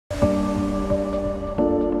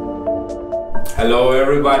Hello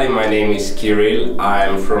everybody, my name is Kiril. I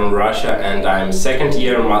am from Russia and I'm second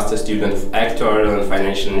year master student of Actuarial and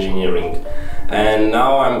Financial Engineering. And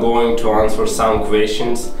now I'm going to answer some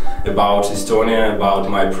questions about Estonia, about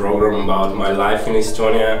my program, about my life in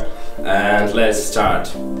Estonia. And let's start.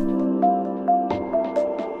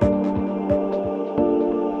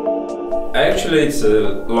 Actually, it's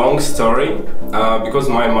a long story because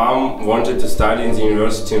my mom wanted to study in the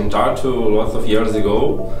University of Tartu lots of years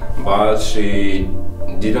ago, but she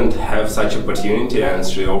didn't have such opportunity and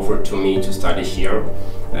she offered to me to study here.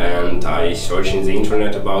 And I searched in the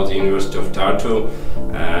internet about the University of Tartu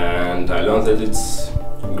and I learned that it's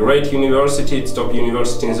a great university, it's top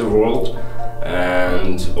university in the world,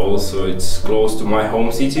 and also it's close to my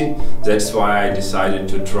home city. That's why I decided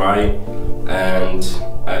to try and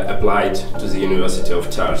applied to the University of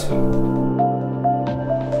Tartu.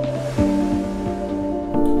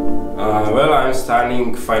 Well, I'm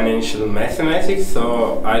studying financial mathematics,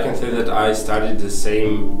 so I can say that I studied the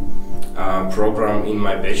same program in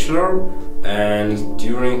my bachelor, and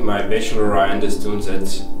during my bachelor I understood that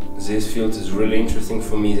this field is really interesting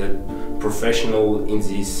for me, that professionals in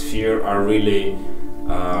this sphere are really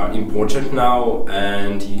important now,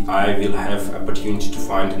 and I will have opportunity to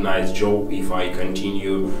find a nice job if I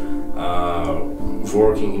continue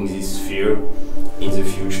working in this sphere in the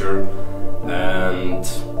future. And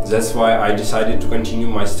that's why I decided to continue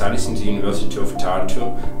my studies in the University of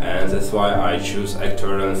Tartu, and that's why I choose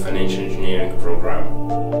Actuarial and Financial Engineering program.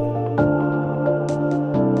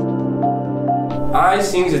 I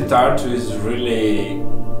think that Tartu is really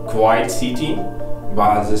quiet city,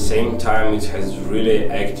 but at the same time it has really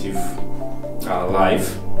active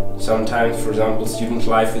life. Sometimes, for example, student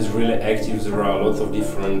life is really active. There are a lot of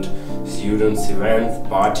different students events,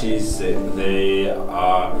 parties. They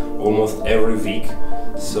are almost every week,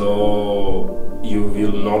 so you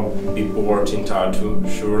will not be bored in Tartu,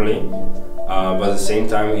 surely. But at the same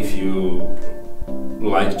time, if you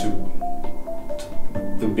like to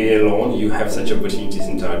be alone, you have such opportunities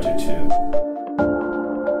in Tartu too.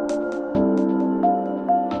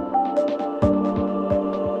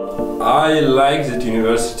 I like that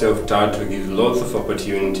University of Tartu gives lots of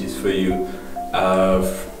opportunities for you.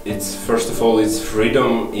 It's first of all, it's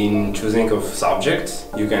freedom in choosing of subjects.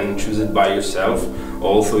 You can choose it by yourself.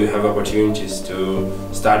 Also, you have opportunities to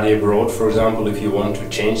study abroad. For example, if you want to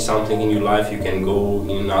change something in your life, you can go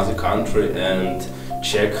in another country and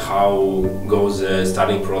check how goes the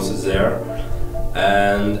studying process there.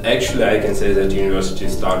 And actually, I can say that University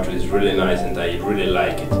of Tartu is really nice and I really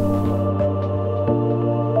like it.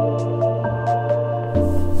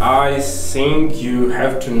 I think you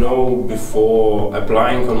have to know before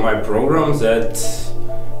applying on my program that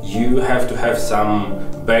you have to have some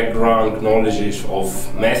background knowledge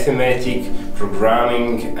of mathematics,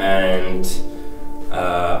 programming and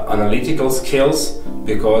analytical skills,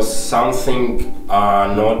 because something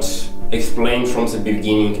are not explained from the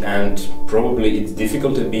beginning, and probably it's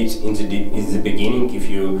difficult a bit in the beginning if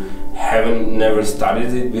you haven't never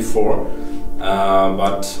studied it before.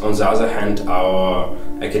 But on the other hand, our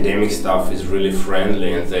academic staff is really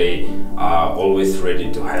friendly and they are always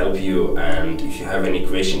ready to help you, and if you have any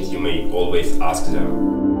questions you may always ask them.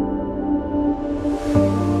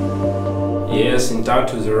 Yes, in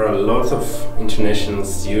Tartu there are lots of international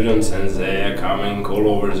students and they are coming all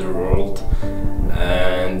over the world,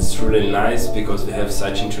 and it's really nice because we have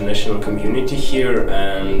such international community here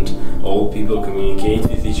and all people communicate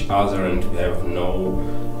with each other and we have no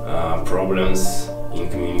problems in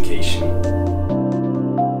communication.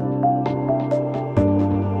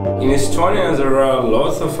 In Estonia there are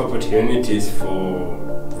lots of opportunities for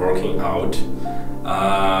working out.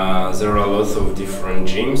 There are lots of different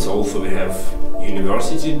gyms. Also we have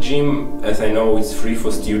university gym. As I know, it's free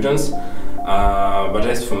for students. But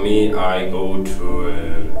as for me, I go to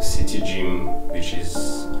a city gym, which is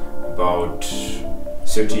about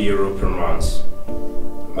 30 euro per month.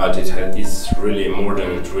 But it's really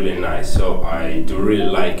modern and really nice, so I do really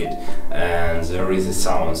like it, and there is a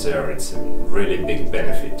sound there, it's a really big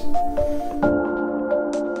benefit.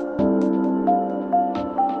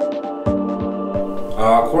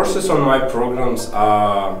 Courses on my programs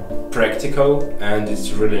are practical and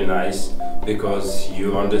it's really nice because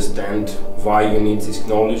you understand why you need these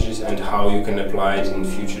knowledges and how you can apply it in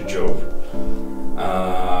future job.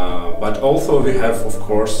 But also we have, of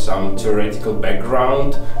course, some theoretical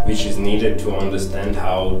background which is needed to understand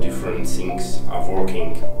how different things are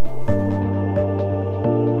working.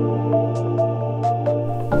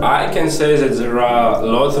 I can say that there are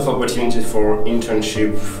lots of opportunities for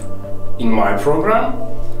internship in my program.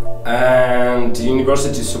 and the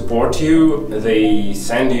university support you. They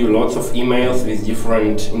send you lots of emails with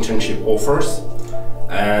different internship offers,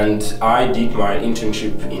 and I did my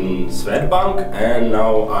internship in Swedbank and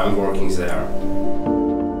now I'm working there.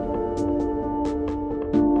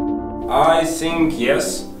 I think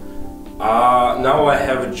yes. Now I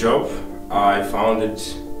have a job. I found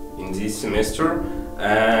it in this semester,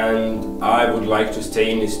 and I would like to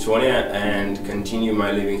stay in Estonia and continue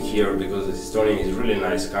my living here because Estonia is a really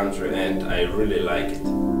nice country and I really like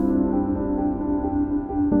it.